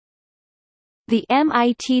The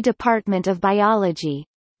MIT Department of Biology,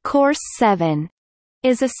 Course 7,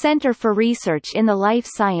 is a center for research in the life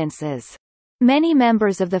sciences. Many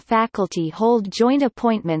members of the faculty hold joint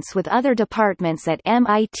appointments with other departments at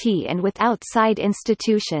MIT and with outside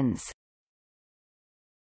institutions.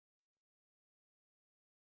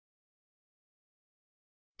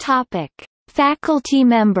 Topic: Faculty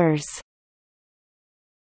members.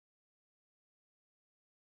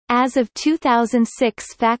 As of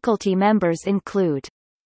 2006, faculty members include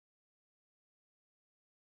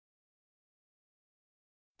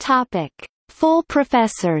Topic: Full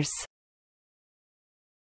professors.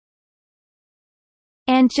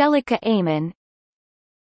 Angelica Amen,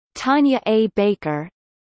 Tanya A. Baker,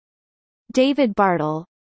 David Bartle,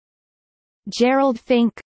 Gerald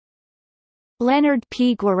Fink, Leonard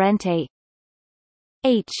P. Guarente,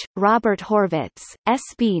 H. Robert Horvitz,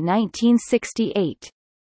 SB 1968,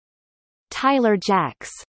 Tyler Jacks,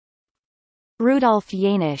 Rudolf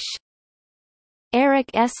Janisch, Eric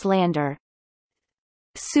S. Lander,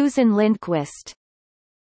 Susan Lindquist,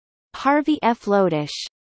 Harvey F. Lodish,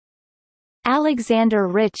 Alexander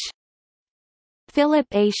Rich, Philip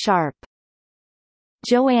A. Sharp,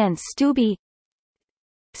 Joanne Stubbe,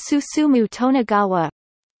 Susumu Tonegawa,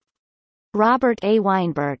 Robert A.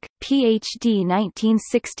 Weinberg, Ph.D.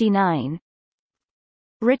 1969,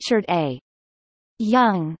 Richard A.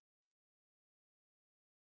 Young.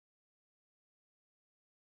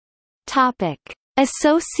 Topic: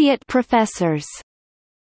 Associate professors.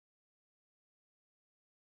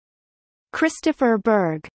 Christopher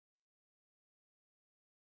Berg.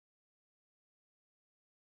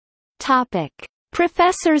 Topic: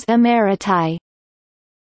 Professors emeriti.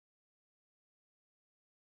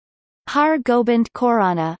 Har Gobind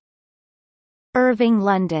Khorana, Irving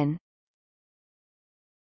London.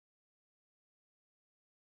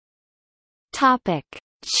 Topic: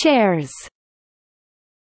 Chairs.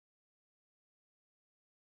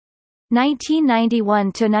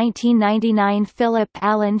 1991 to 1999 Philip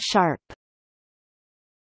Allen Sharp.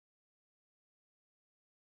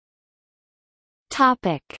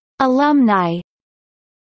 Topic: Alumni.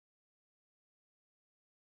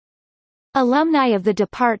 Alumni of the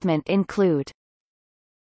department include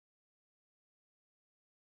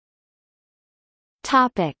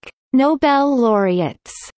Topic: Nobel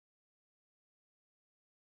laureates.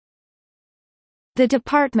 The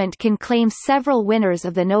department can claim several winners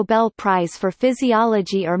of the Nobel Prize for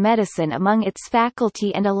Physiology or Medicine among its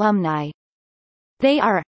faculty and alumni. They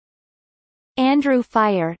are Andrew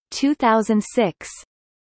Fire, 2006,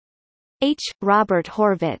 H. Robert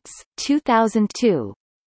Horvitz, 2002,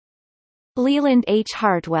 Leland H.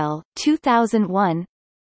 Hartwell, 2001,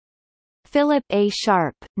 Philip A.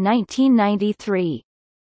 Sharp, 1993,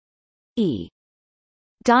 E.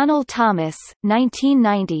 Donald Thomas,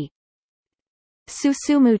 1990,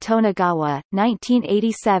 Susumu Tonegawa,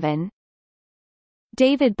 1987,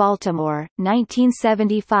 David Baltimore,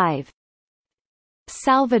 1975,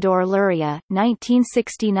 Salvador Luria,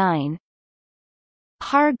 1969,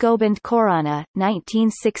 Har Gobind Khorana,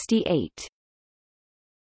 1968.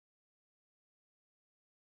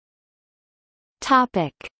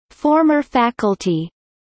 Topic: Former faculty.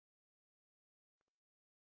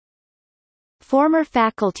 Former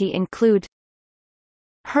faculty include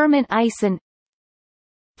Herman Eisen,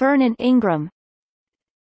 Vernon Ingram,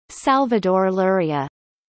 Salvador Luria.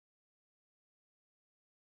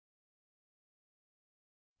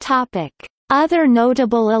 Topic: Other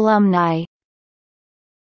notable alumni.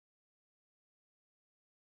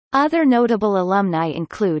 Other notable alumni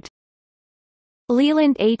include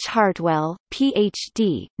Leland H. Hartwell,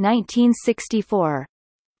 Ph.D., 1964,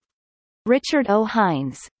 Richard O.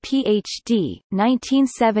 Hines, Ph.D.,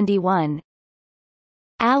 1971,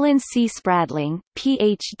 Alan C. Spradling,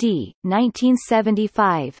 Ph.D.,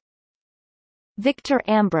 1975, Victor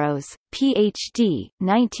Ambrose, Ph.D.,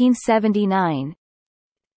 1979,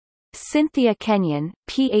 Cynthia Kenyon,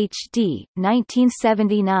 Ph.D.,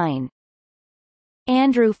 1979,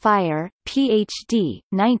 Andrew Fire, Ph.D.,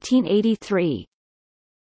 1983,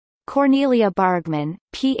 Cornelia Bargman,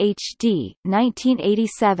 Ph.D.,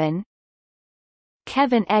 1987,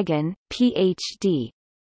 Kevin Egan, Ph.D.,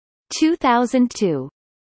 2002.